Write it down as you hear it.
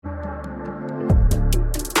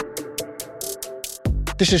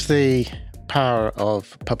This is the Power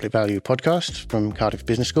of Public Value podcast from Cardiff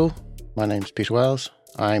Business School. My name's Peter Wells.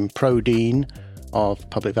 I'm Pro-Dean of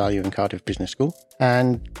Public Value in Cardiff Business School.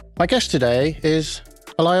 And my guest today is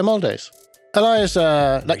Olaya Moldes. Olaya's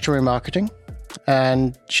a lecturer in marketing,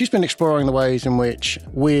 and she's been exploring the ways in which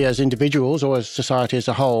we as individuals or as society as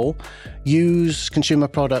a whole use consumer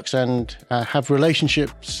products and have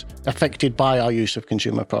relationships affected by our use of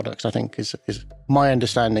consumer products, I think is my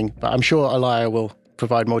understanding. But I'm sure Olaya will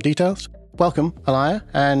provide more details. Welcome, Olaya,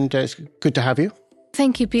 and it's good to have you.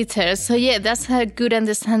 Thank you, Peter. So that's a good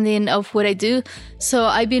understanding of what I do. So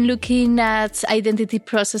I've been looking at identity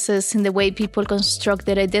processes in the way people construct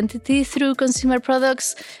their identity through consumer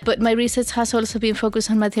products. But my research has also been focused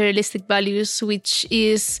on materialistic values, which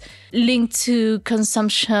is linked to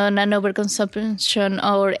consumption and overconsumption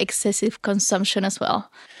or excessive consumption as well.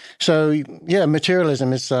 So,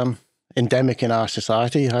 materialism is endemic in our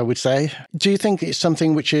society, I would say. Do you think it's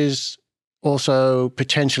something which is also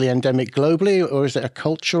potentially endemic globally, or is it a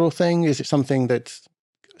cultural thing? Is it something that's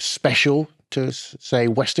special to, say,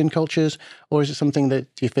 Western cultures, or is it something that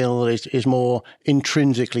you feel is more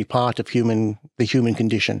intrinsically part of the human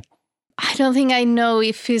condition? I don't think I know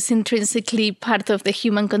if it's intrinsically part of the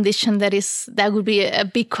human condition. That would be a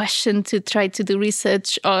big question to try to do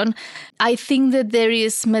research on. I think that there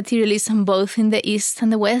is materialism both in the East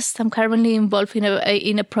and the West. I'm currently involved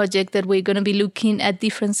in a project that we're going to be looking at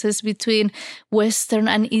differences between Western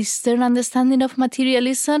and Eastern understanding of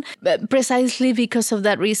materialism, precisely because of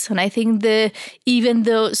that reason. I think even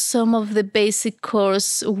though some of the basic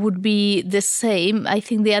cores would be the same, I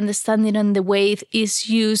think the understanding and the way it is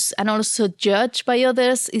used and also judged by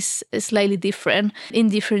others is slightly different in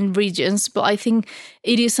different regions. But I think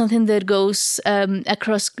it is something that goes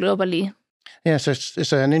across globally. Yeah, so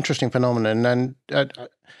it's an interesting phenomenon. And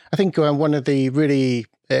I think one of the really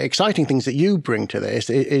exciting things that you bring to this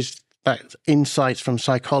is that insights from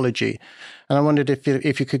psychology. And I wondered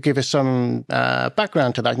if you could give us some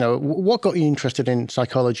background to that. What got you interested in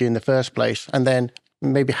psychology in the first place? And then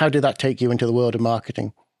maybe how did that take you into the world of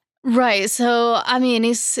marketing? Right. So,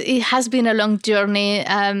 it has been a long journey.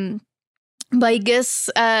 But I guess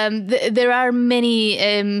there are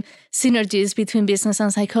many synergies between business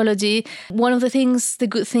and psychology. One of the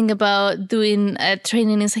good thing about doing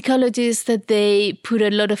training in psychology is that they put a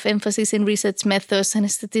lot of emphasis in research methods and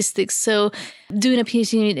statistics. So doing a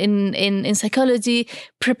PhD in psychology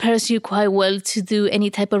prepares you quite well to do any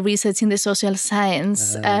type of research in the social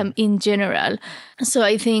science in general. So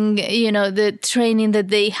I think, the training that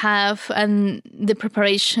they have and the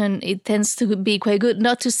preparation, it tends to be quite good.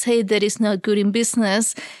 Not to say that it's not good in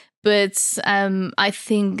business, but I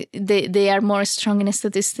think they are more strong in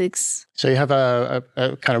statistics. So you have a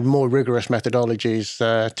kind of more rigorous methodologies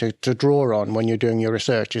to draw on when you're doing your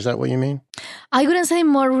research. Is that what you mean? I wouldn't say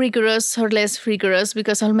more rigorous or less rigorous,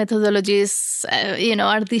 because all methodologies,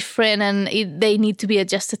 are different and they need to be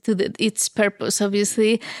adjusted to its purpose,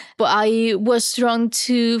 obviously. But I was drawn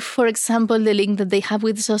to, for example, the link that they have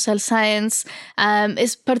with social science.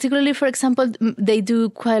 Is particularly, for example, they do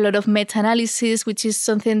quite a lot of meta-analysis, which is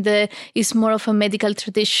something that is more of a medical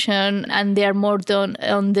tradition, and they are more done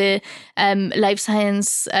on the life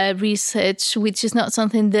science research, which is not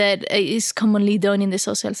something that is commonly done in the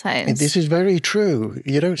social science. This is very true.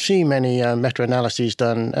 You don't see many meta-analyses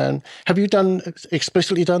done. Have you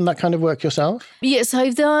explicitly done that kind of work yourself? Yes,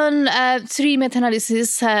 I've done 3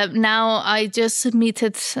 meta-analyses. Now I just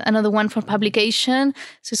submitted another one for publication,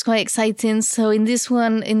 so it's quite exciting. So in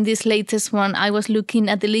this latest one, I was looking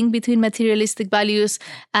at the link between materialistic values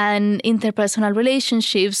and interpersonal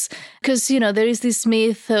relationships, because, there is this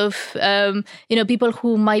myth of, people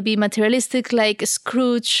who might be materialistic, like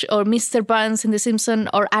Scrooge or Mr. Burns in The Simpsons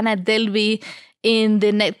or Anna Delvey in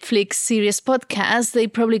the Netflix series podcast. They're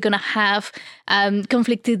probably going to have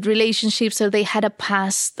conflicted relationships, or they had a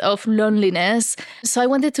past of loneliness. So I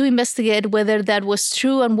wanted to investigate whether that was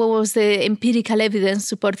true and what was the empirical evidence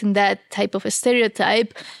supporting that type of a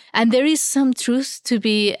stereotype. And there is some truth to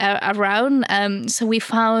be around. So we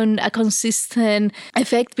found a consistent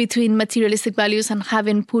effect between materialistic values and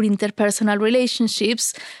having poor interpersonal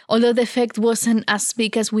relationships, although the effect wasn't as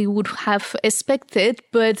big as we would have expected.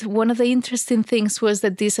 But one of the interesting things was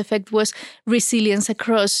that this effect was resilience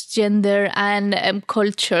across gender and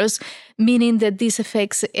cultures, meaning that these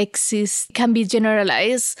effects can be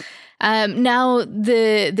generalized. Now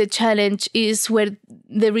the challenge is where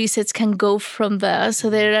the research can go from there. So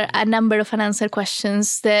there are a number of unanswered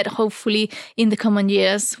questions that hopefully in the coming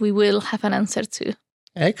years we will have an answer to.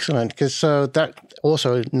 Excellent, because so that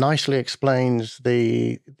also nicely explains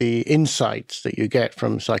the insights that you get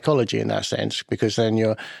from psychology in that sense, because then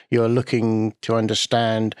you're looking to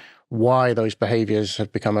understand why those behaviors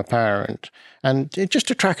have become apparent. And just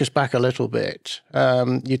to track us back a little bit,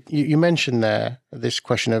 you mentioned there this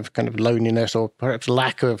question of kind of loneliness or perhaps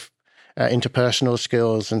lack of interpersonal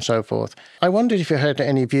skills and so forth. I wondered if you had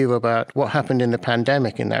any view about what happened in the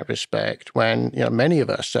pandemic in that respect, when many of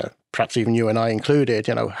us, perhaps even you and I included,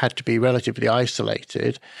 had to be relatively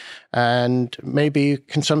isolated, and maybe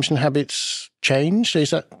consumption habits changed.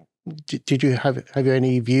 Did you have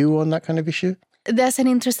any view on that kind of issue? That's an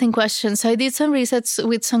interesting question. So I did some research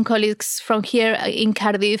with some colleagues from here in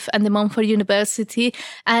Cardiff and the Montfort University,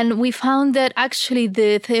 and we found that actually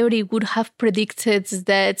the theory would have predicted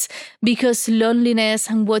that because loneliness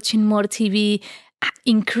and watching more TV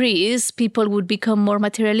increase, people would become more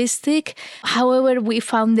materialistic. However, we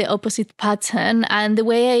found the opposite pattern. And the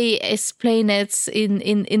way I explain it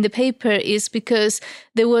in the paper is because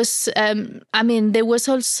there was, there was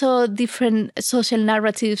also different social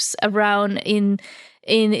narratives around in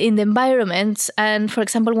the environment. And for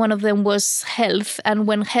example, one of them was health. And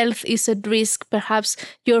when health is at risk, perhaps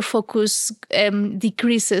your focus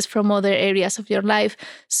decreases from other areas of your life,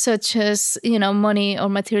 such as, money or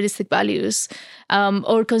materialistic values,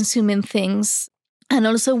 or consuming things. And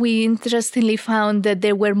also, we interestingly found that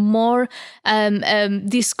there were more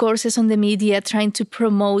discourses on the media trying to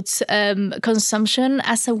promote consumption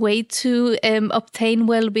as a way to obtain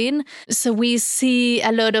well-being. So we see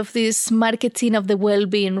a lot of this marketing of the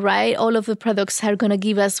well-being, right? All of the products are going to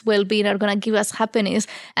give us well-being, are going to give us happiness,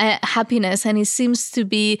 and it seems to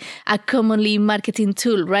be a commonly marketing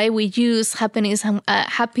tool, right? We use happiness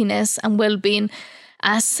and well-being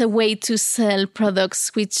as a way to sell products,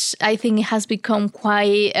 which I think has become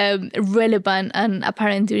quite relevant and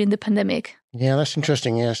apparent during the pandemic. Yeah, that's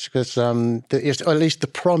interesting, yes, because at least the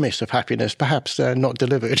promise of happiness, perhaps not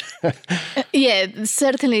delivered. Yeah,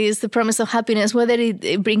 certainly is the promise of happiness. Whether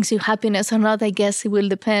it brings you happiness or not, I guess it will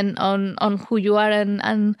depend on who you are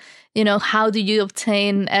and how do you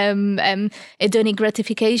obtain hedonic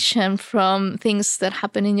gratification from things that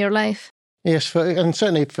happen in your life. Yes, and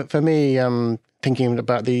certainly for me, thinking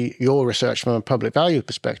about your research from a public value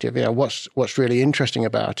perspective, what's really interesting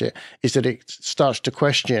about it is that it starts to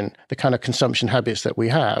question the kind of consumption habits that we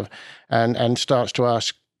have, and starts to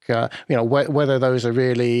ask, whether those are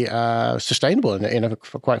really sustainable in a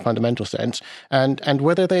quite fundamental sense, and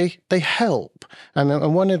whether they help.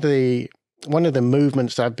 And one of the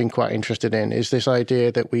movements that I've been quite interested in is this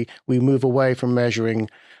idea that we move away from measuring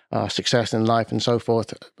success in life and so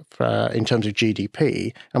forth in terms of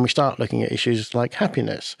GDP, and we start looking at issues like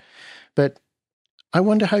happiness. But I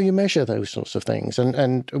wonder how you measure those sorts of things,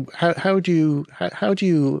 and how do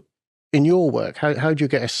you in your work, how do you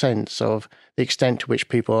get a sense of the extent to which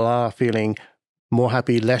people are feeling more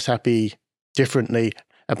happy, less happy, differently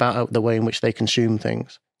about the way in which they consume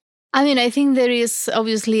things? I think there is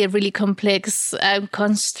obviously a really complex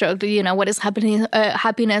construct, what is happening,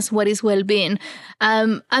 happiness, what is well-being.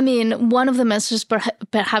 One of the measures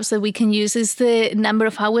perhaps that we can use is the number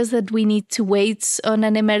of hours that we need to wait on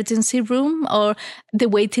an emergency room, or the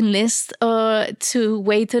waiting list, or to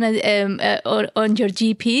wait on your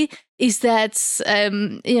GP. Is that,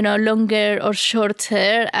 longer or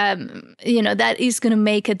shorter, that is going to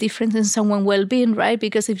make a difference in someone's well-being, right?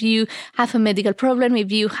 Because if you have a medical problem,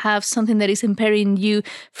 if you have something that is impairing you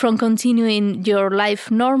from continuing your life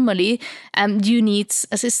normally, you need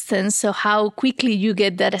assistance. So how quickly you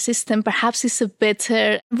get that assistance perhaps is a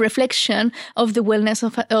better reflection of the wellness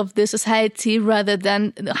of the society, rather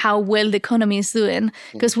than how well the economy is doing.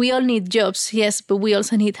 Because we all need jobs, yes, but we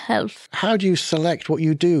also need health. How do you select what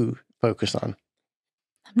you do focus on?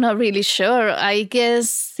 I'm not really sure. I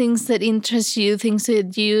guess things that interest you, things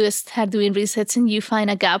that you start doing research and you find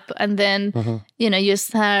a gap, and then, you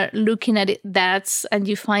start looking at that and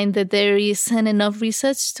you find that there isn't enough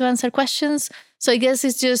research to answer questions. So I guess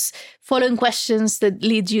it's just following questions that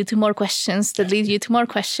lead you to more questions, that lead you to more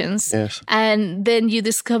questions. Yes. And then you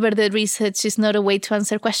discover that research is not a way to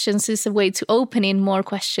answer questions, it's a way to open in more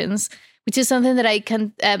questions, which is something that I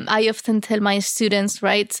often tell my students,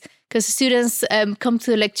 right? Because students come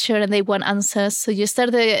to the lecture and they want answers. So you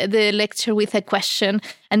start the lecture with a question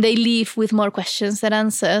and they leave with more questions than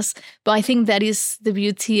answers. But I think that is the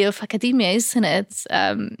beauty of academia, isn't it?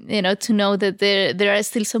 To know that there are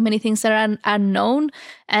still so many things that are unknown,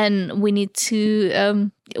 and we need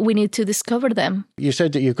to discover them. You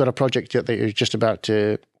said that you've got a project that you're just about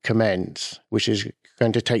to commence, which is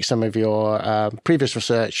going to take some of your previous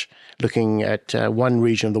research looking at one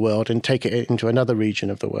region of the world and take it into another region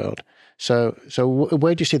of the world. So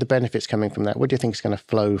where do you see the benefits coming from that? What do you think is going to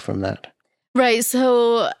flow from that? Right.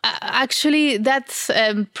 So actually, that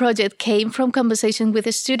project came from conversation with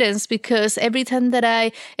the students, because every time that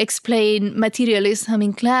I explain materialism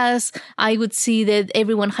in class, I would see that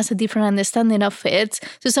everyone has a different understanding of it.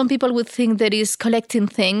 So some people would think that is collecting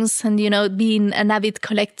things and, being an avid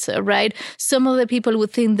collector, right? Some of the people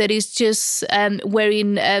would think that is just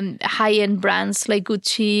wearing high-end brands like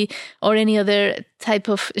Gucci or any other type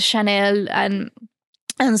of Chanel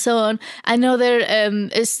and so on. And other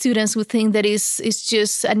students would think that it's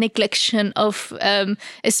just a neglection of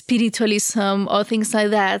spiritualism or things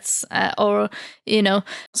like that,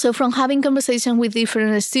 So from having conversation with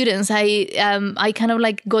different students, I kind of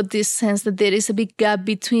like got this sense that there is a big gap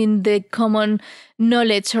between the common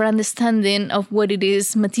knowledge or understanding of what it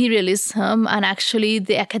is materialism and actually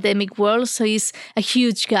the academic world. So it's a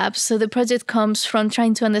huge gap. So the project comes from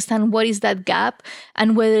trying to understand what is that gap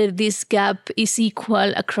and whether this gap is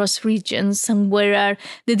equal across regions and where are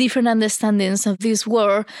the different understandings of this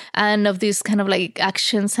world and of these kind of like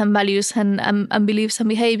actions and values and beliefs and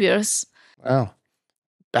behaviors. Wow.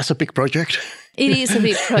 That's a big project. It is a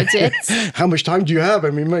big project. How much time do you have?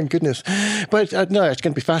 I mean, my goodness. But no, it's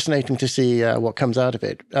going to be fascinating to see what comes out of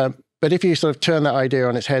it. But if you sort of turn that idea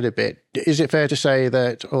on its head a bit, is it fair to say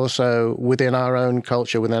that also within our own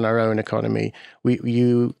culture, within our own economy,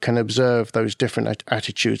 you can observe those different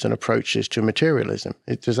attitudes and approaches to materialism?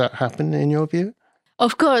 Does that happen in your view?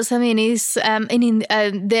 Of course, I mean,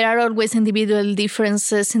 there are always individual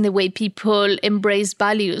differences in the way people embrace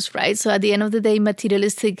values, right? So at the end of the day,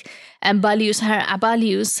 materialistic values are a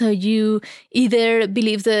value. So you either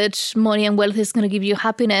believe that money and wealth is going to give you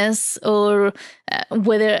happiness, or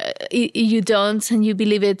whether you don't, and you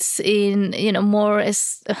believe it's in,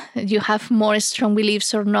 you have more strong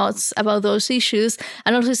beliefs or not about those issues.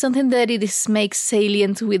 And also something that it makes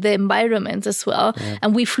salient with the environment as well. Yeah.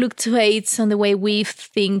 And we fluctuate on the way we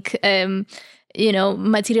think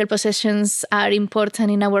material possessions are important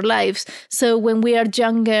in our lives. So when we are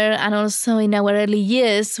younger and also in our early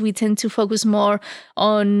years, we tend to focus more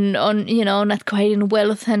on acquiring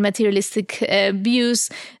wealth and materialistic views.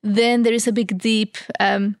 Then there is a big dip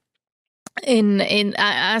in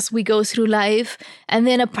as we go through life, and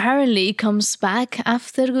then apparently it comes back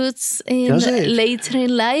afterwards later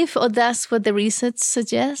in life, or that's what the research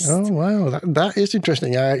suggests. Oh wow, that is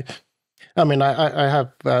interesting. I mean, I have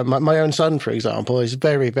my own son, for example, is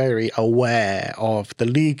very, very aware of the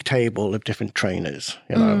league table of different trainers,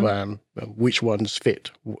 which ones fit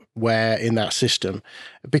where in that system,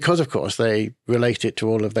 because, of course, they relate it to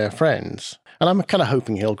all of their friends. And I'm kind of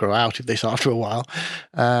hoping he'll grow out of this after a while.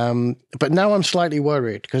 But now I'm slightly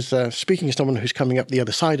worried because speaking to someone who's coming up the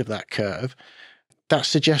other side of that curve, that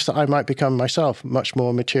suggests that I might become myself much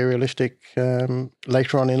more materialistic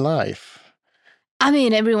later on in life. I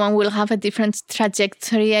mean, everyone will have a different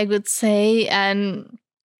trajectory, I would say, and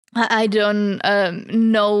I don't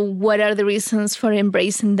know what are the reasons for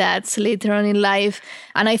embracing that later on in life.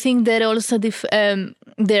 And I think that also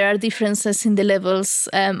there are differences in the levels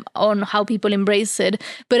on how people embrace it.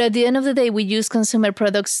 But at the end of the day, we use consumer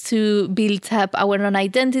products to build up our own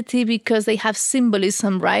identity because they have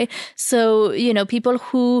symbolism, right? So, people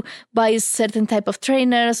who buy certain type of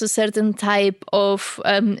trainers, a certain type of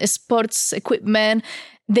sports equipment,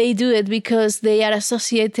 they do it because they are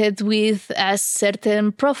associated with a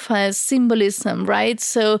certain profile, symbolism, right?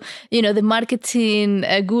 So, the marketing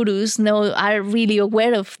gurus are really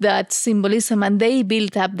aware of that symbolism, and they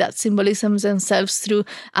build up that symbolism themselves through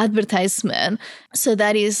advertisement. So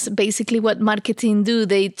that is basically what marketing do.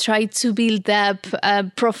 They try to build up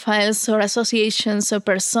profiles or associations or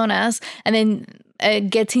personas, and then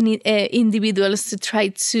getting individuals to try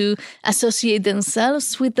to associate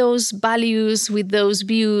themselves with those values, with those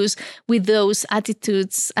views, with those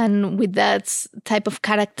attitudes, and with that type of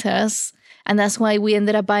characters. And that's why we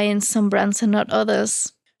ended up buying some brands and not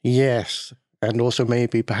others. Yes. And also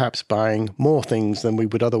maybe perhaps buying more things than we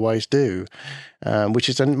would otherwise do, which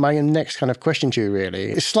is my next kind of question to you,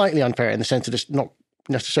 really. It's slightly unfair in the sense that it's not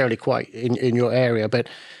necessarily quite in your area, but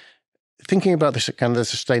thinking about this kind of the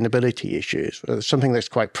sustainability issues, something that's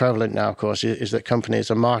quite prevalent now, of course, is that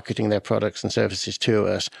companies are marketing their products and services to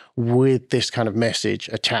us with this kind of message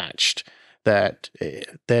attached that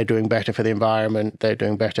they're doing better for the environment, they're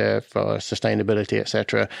doing better for sustainability,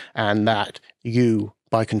 etc., and that you,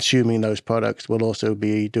 by consuming those products, will also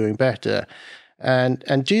be doing better. And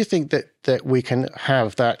do you think that we can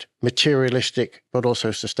have that materialistic but also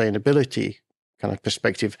sustainability kind of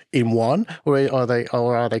perspective in one, or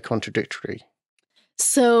are they contradictory?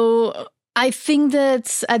 So I think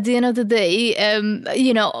that at the end of the day,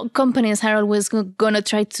 companies are always going to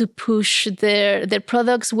try to push their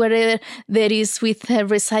products, whether that is with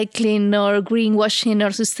recycling or greenwashing or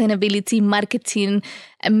sustainability marketing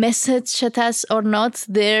a message attached or not.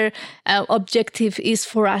 Their objective is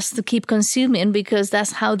for us to keep consuming because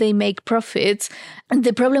that's how they make profits. And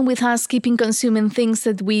the problem with us keeping consuming things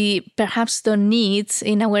that we perhaps don't need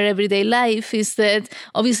in our everyday life is that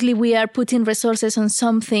obviously we are putting resources on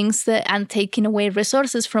some things and taking away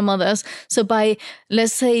resources from others. So by,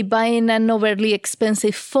 let's say, buying an overly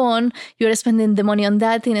expensive phone, you're spending the money on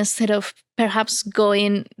that instead of perhaps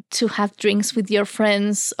going to have drinks with your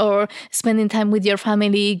friends or spending time with your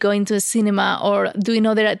family, going to a cinema or doing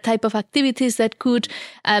other type of activities that could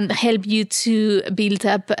help you to build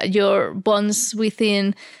up your bonds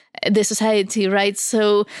within the society, right?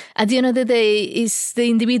 So at the end of the day, it's the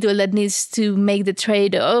individual that needs to make the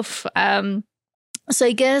trade-off. So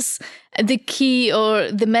I guess the key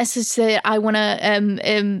or the message that I want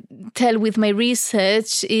to tell with my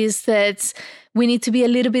research is that we need to be a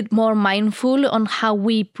little bit more mindful on how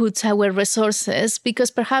we put our resources, because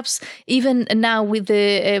perhaps even now with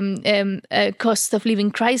the cost of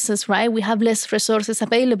living crisis, right, we have less resources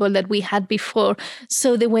available that we had before.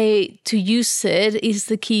 So the way to use it is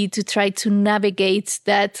the key to try to navigate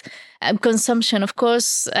that consumption. Of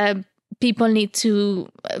course, people need to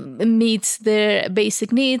meet their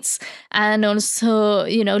basic needs and also,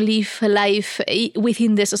 live a life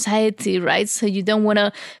within the society, right? So you don't want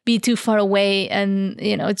to be too far away and,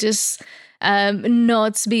 just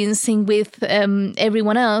not be in sync with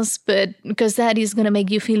everyone else, but because that is going to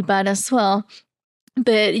make you feel bad as well.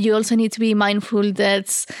 But you also need to be mindful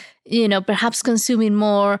that, perhaps consuming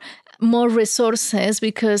more resources,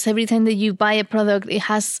 because every time that you buy a product, it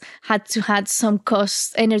has had to have some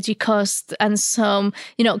cost, energy cost, and some,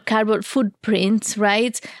 carbon footprint,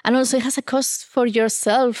 right? And also it has a cost for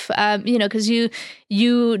yourself, because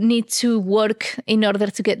you need to work in order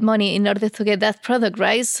to get money, in order to get that product,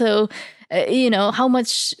 right? So, how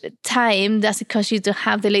much time does it cost you to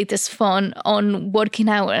have the latest phone on working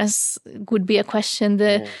hours would be a question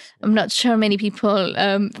that I'm not sure many people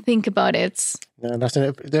think about it. No, that's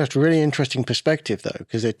a really interesting perspective, though,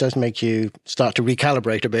 because it does make you start to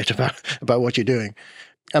recalibrate a bit about what you're doing.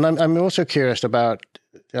 And I'm also curious about,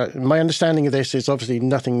 my understanding of this is obviously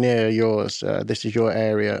nothing near yours. This is your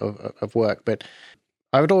area of work. But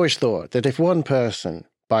I would always thought that if one person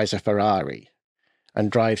buys a Ferrari and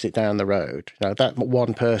drives it down the road, that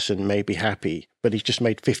one person may be happy, but he's just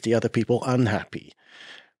made 50 other people unhappy,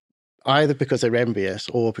 either because they're envious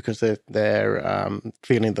or because they're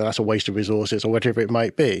feeling that that's a waste of resources or whatever it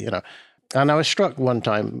might be, And I was struck one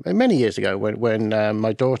time, many years ago, when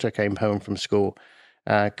my daughter came home from school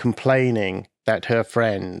complaining that her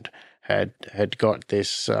friend had got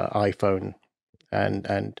this iPhone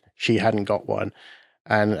and she hadn't got one.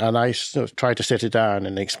 And I sort of tried to sit her down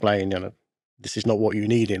and explain, this is not what you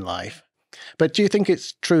need in life. But do you think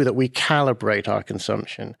it's true that we calibrate our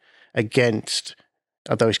consumption against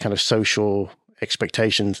those kind of social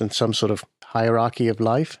expectations and some sort of hierarchy of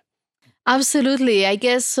life? Absolutely. I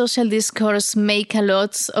guess social discourse make a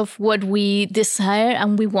lot of what we desire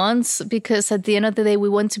and we want, because at the end of the day, we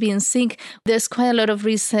want to be in sync. There's quite a lot of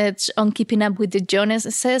research on keeping up with the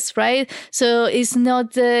Joneses, right? So it's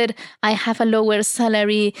not that I have a lower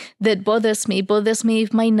salary that bothers me. It bothers me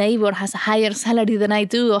if my neighbor has a higher salary than I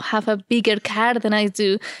do or have a bigger car than I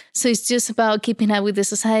do. So it's just about keeping up with the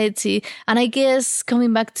society. And I guess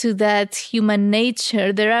coming back to that human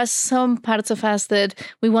nature, there are some parts of us that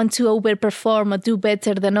we want to overperform or do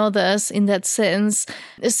better than others in that sense.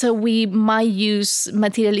 So we might use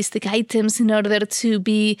materialistic items in order to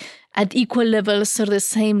be at equal levels or the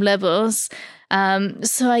same levels.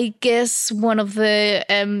 So I guess one of the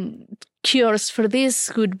cures for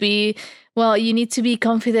this would be, well, you need to be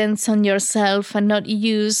confident on yourself and not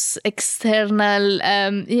use external,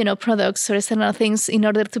 products or external things in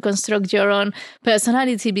order to construct your own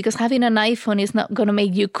personality, because having an iPhone is not going to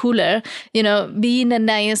make you cooler. Being a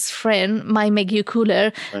nice friend might make you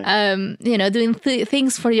cooler. Right. Doing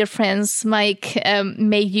things for your friends might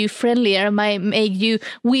make you friendlier, might make you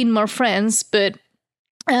win more friends, but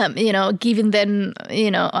giving them,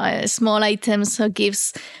 small items or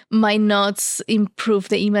gifts might not improve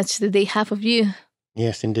the image that they have of you.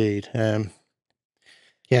 Yes, indeed.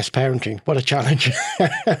 Yes, parenting. What a challenge.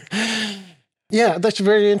 Yeah, that's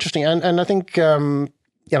very interesting. And I think,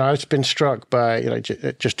 I've been struck by,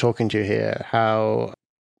 just talking to you here, how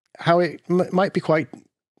it might be quite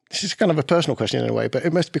this is kind of a personal question in a way, but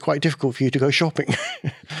it must be quite difficult for you to go shopping.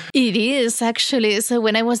 It is actually. So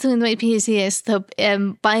when I was doing my PhD, I stopped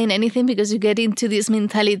buying anything because you get into this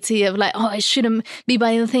mentality of like, oh, I shouldn't be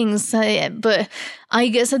buying things. But I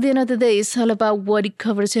guess at the end of the day, it's all about what it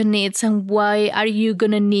covers your needs and why are you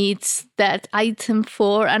going to need that item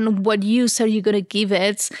for and what use are you going to give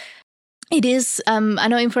it. It is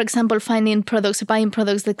annoying, for example, buying products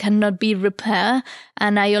that cannot be repaired.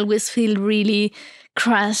 And I always feel really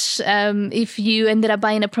crushed if you ended up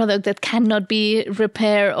buying a product that cannot be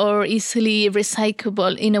repaired or easily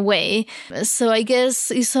recyclable in a way. So I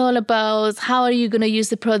guess it's all about how are you going to use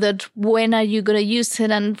the product, when are you going to use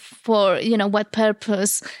it, and for, what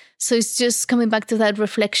purpose. So it's just coming back to that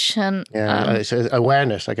reflection. Yeah, it's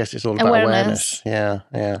awareness. I guess it's all about awareness. Yeah.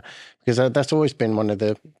 Because that's always been one of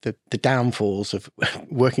the downfalls of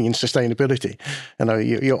working in sustainability.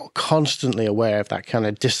 You're constantly aware of that kind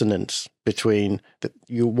of dissonance between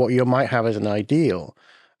what you might have as an ideal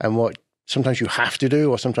and what sometimes you have to do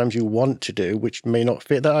or sometimes you want to do, which may not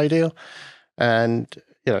fit that ideal. And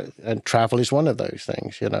travel is one of those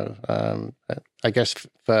things. I guess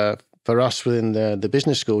for us within the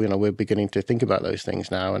business school, we're beginning to think about those things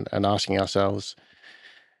now and asking ourselves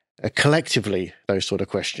collectively those sort of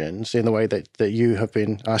questions in the way that you have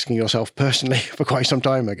been asking yourself personally for quite some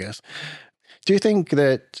time, I guess. Do you think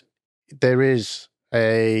that there is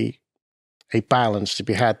a balance to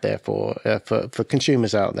be had there for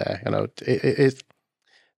consumers out there?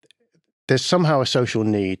 There's somehow a social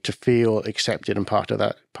need to feel accepted and part of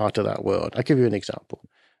that world. I'll give you an example.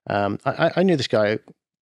 I knew this guy a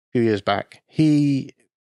few years back.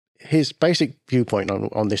 His basic viewpoint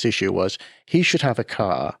on this issue was he should have a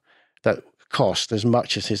car that cost as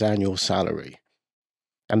much as his annual salary.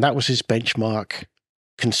 And that was his benchmark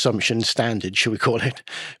consumption standard, should we call it,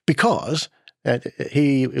 because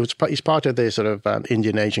he's part of the sort of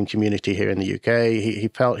Indian Asian community here in the UK. He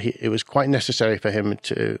felt it was quite necessary for him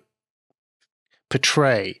to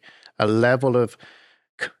portray a level of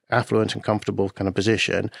affluent and comfortable kind of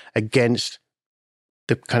position against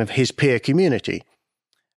the kind of his peer community.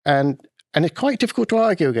 And it's quite difficult to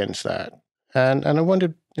argue against that. And I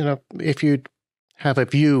wondered, if you'd have a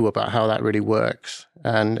view about how that really works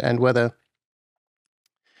and whether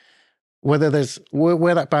there's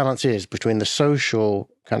where that balance is between the social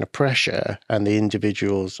kind of pressure and the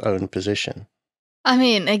individual's own position. I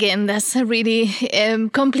mean, again, that's a really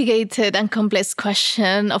complicated and complex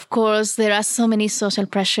question. Of course, there are so many social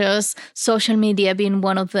pressures, social media being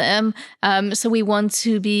one of them. So we want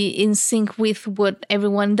to be in sync with what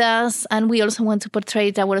everyone does. And we also want to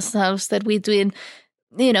portray ourselves that we're doing,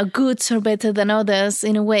 goods or better than others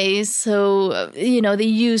in a way. So, the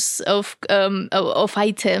use of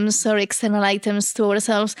items or external items to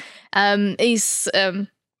ourselves is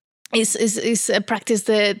a practice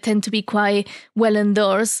that tend to be quite well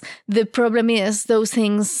endorsed. The problem is those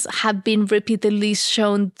things have been repeatedly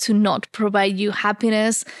shown to not provide you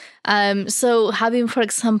happiness. So having, for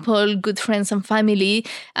example, good friends and family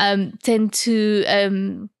tend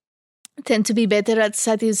to be better at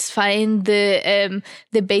satisfying the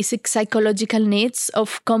basic psychological needs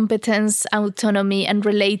of competence, autonomy, and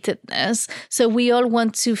relatedness. So we all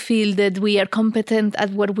want to feel that we are competent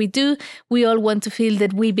at what we do. We all want to feel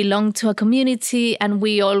that we belong to a community, and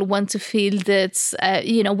we all want to feel that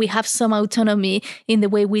we have some autonomy in the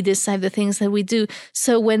way we decide the things that we do.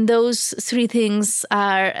 So when those three things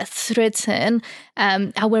are threatened,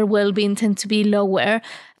 our well-being tends to be lower.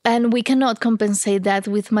 And we cannot compensate that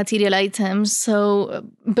with material items. So,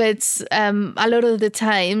 but a lot of the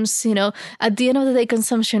times, at the end of the day,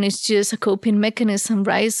 consumption is just a coping mechanism,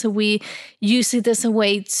 right? So we use it as a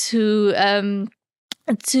way to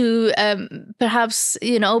perhaps,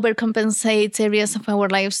 overcompensate areas of our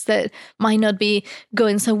lives that might not be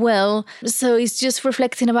going so well. So it's just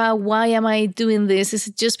reflecting about why am I doing this? Is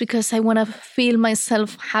it just because I want to feel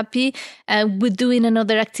myself happy? Would doing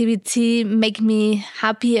another activity make me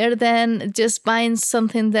happier than just buying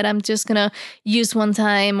something that I'm just going to use one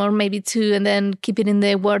time or maybe two and then keep it in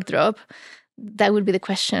the wardrobe? That would be the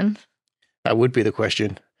question. That would be the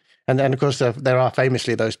question. And of course, there are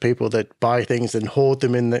famously those people that buy things and hoard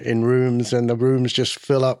them in rooms, and the rooms just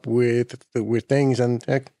fill up with things, and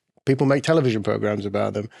people make television programs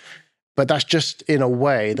about them. But that's just, in a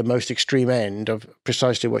way, the most extreme end of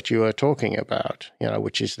precisely what you are talking about,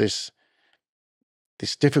 which is this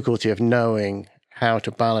difficulty of knowing how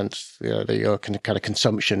to balance your kind of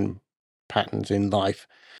consumption patterns in life.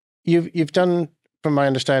 You've done, from my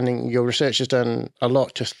understanding, your research has done a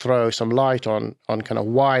lot to throw some light on kind of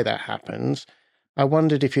why that happens. I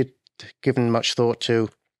wondered if you'd given much thought to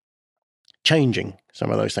changing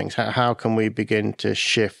some of those things? How can we begin to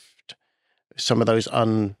shift some of those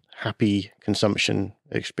unhappy consumption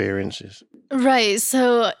experiences? Right.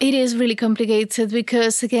 So it is really complicated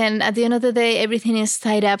because, again, at the end of the day, everything is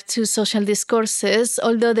tied up to social discourses.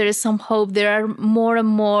 Although there is some hope, there are more and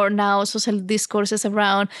more now social discourses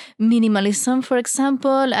around minimalism, for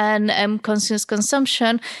example, and conscious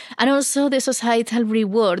consumption, and also the societal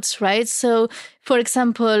rewards, right? So, for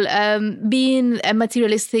example, being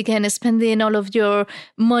materialistic and spending all of your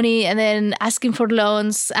money and then asking for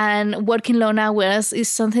loans and working long hours is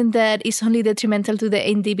something that is only detrimental to the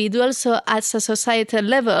individual. So at a societal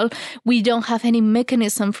level, we don't have any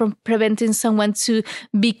mechanism from preventing someone to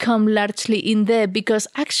become largely in debt because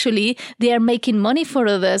actually they are making money for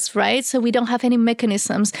others, right? So we don't have any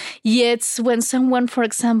mechanisms. Yet when someone, for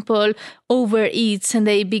example, overeats and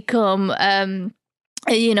they become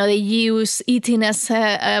they use eating as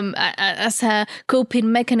a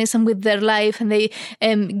coping mechanism with their life, and they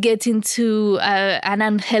get into an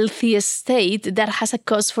unhealthy state that has a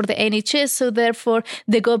cost for the NHS. So therefore,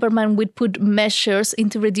 the government would put measures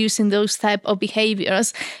into reducing those type of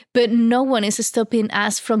behaviors. But no one is stopping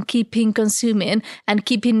us from keeping consuming and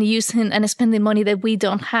keeping using and spending money that we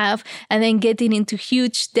don't have, and then getting into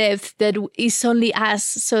huge debt that is only us.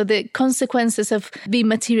 So the consequences of being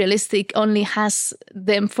materialistic only has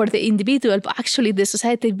them for the individual, but actually the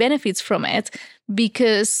society benefits from it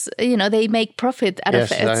because, they make profit out of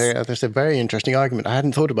it. Yes, that's a very interesting argument. I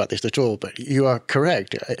hadn't thought about this at all, but you are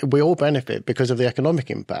correct. We all benefit because of the economic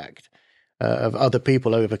impact of other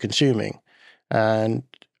people over-consuming. And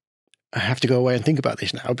I have to go away and think about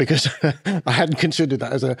this now because I hadn't considered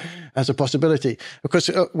that as a possibility. Of course,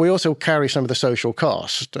 we also carry some of the social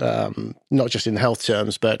cost, not just in health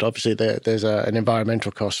terms, but obviously there's an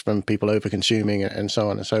environmental cost from people over-consuming and so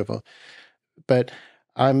on and so forth. But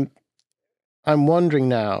I'm wondering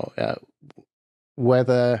now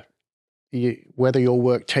whether your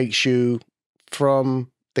work takes you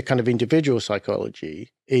from the kind of individual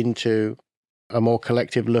psychology into a more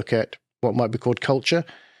collective look at what might be called culture.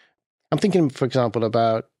 I'm thinking, for example,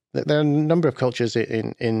 about there are a number of cultures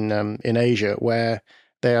in Asia where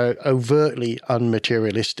they are overtly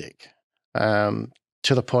unmaterialistic to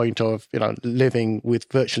the point of living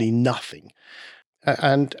with virtually nothing,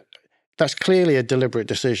 and that's clearly a deliberate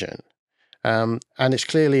decision, and it's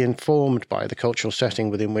clearly informed by the cultural setting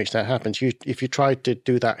within which that happens. If you tried to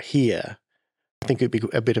do that here, I think it'd be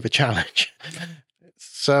a bit of a challenge.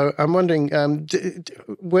 So I'm wondering,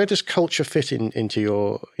 where does culture fit into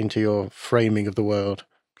your framing of the world?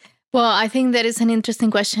 Well, I think that is an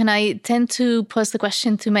interesting question. I tend to pose the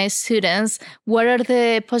question to my students, what are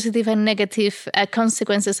the positive and negative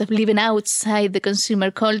consequences of living outside the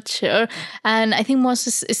consumer culture? And I think most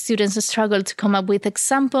students struggle to come up with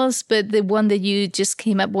examples, but the one that you just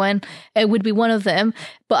came up with would be one of them.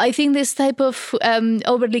 But I think this type of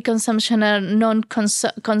overly consumption and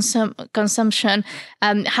non-consumption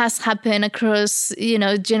has happened across,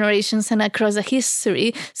 generations and across the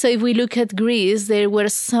history. So if we look at Greece, there were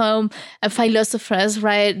some philosophers,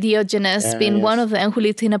 right? Diogenes being one of them, who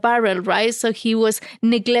lived in a barrel, right? So he was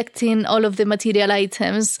neglecting all of the material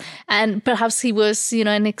items, and perhaps he was,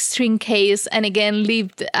 an extreme case, and again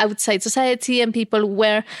lived outside society, and people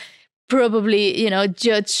were probably,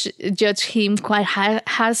 judge him quite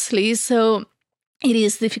harshly. So it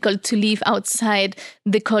is difficult to live outside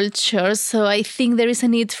the culture. So I think there is a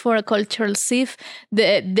need for a cultural shift.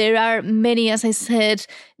 There are many, as I said,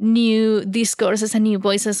 new discourses and new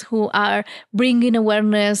voices who are bringing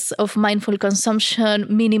awareness of mindful consumption,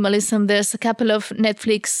 minimalism. There's a couple of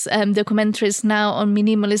Netflix documentaries now on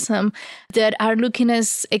minimalism that are looking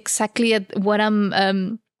exactly at what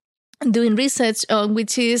I'm doing research on,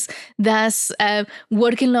 which is thus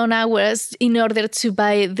working long hours in order to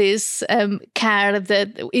buy this car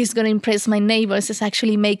that is going to impress my neighbors is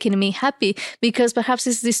actually making me happy, because perhaps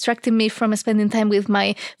it's distracting me from spending time with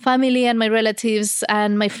my family and my relatives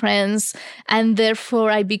and my friends, and therefore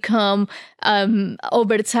I become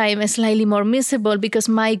over time slightly more miserable because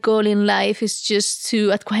my goal in life is just to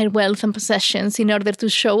acquire wealth and possessions in order to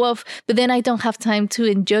show off, but then I don't have time to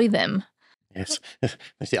enjoy them. Yes, that's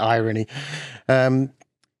the irony.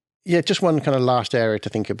 Just one kind of last area to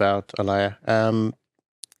think about, Olaya.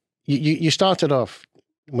 You started off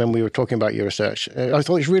when we were talking about your research. I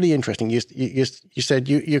thought it was really interesting. You said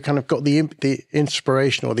you kind of got the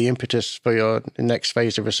inspiration or the impetus for your next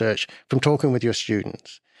phase of research from talking with your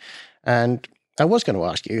students. And I was going to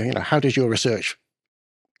ask you, how does your research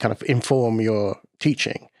kind of inform your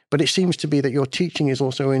teaching? But it seems to be that your teaching is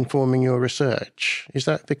also informing your research. Is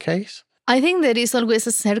that the case? I think there is always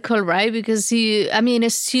a circle, right? Because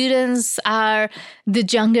students are the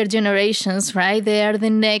younger generations, right? They are the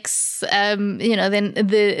next,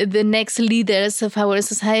 the next leaders of our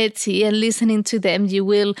society, and listening to them, you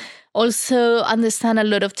will also understand a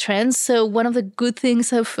lot of trends. So one of the good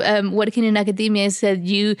things of working in academia is that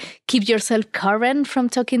you keep yourself current from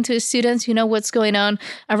talking to students. You know what's going on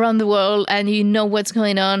around the world, and you know what's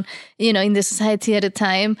going on, in the society at a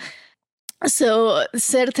time. So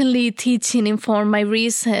certainly teaching informed my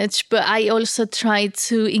research, but I also try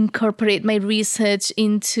to incorporate my research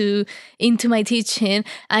into my teaching.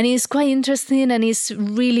 And it's quite interesting, and it's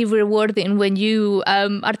really rewarding when you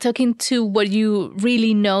are talking to what you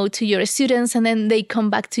really know to your students, and then they come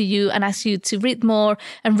back to you and ask you to read more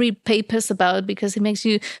and read papers about, because it makes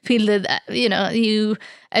you feel that, you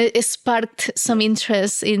sparked some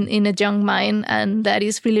interest in a young mind, and that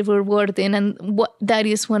is really rewarding. And that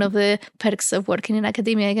is one of the perks of working in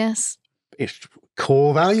academia, I guess. It's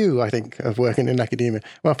core value, I think, of working in academia.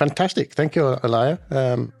 Well, fantastic. Thank you, Olaya.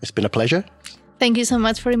 It's been a pleasure. Thank you so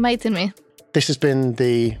much for inviting me. This has been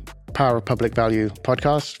the Power of Public Value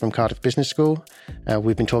podcast from Cardiff Business School.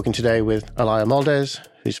 We've been talking today with Olaya Moldes,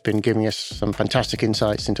 who's been giving us some fantastic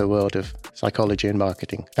insights into the world of psychology and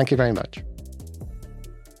marketing. Thank you very much.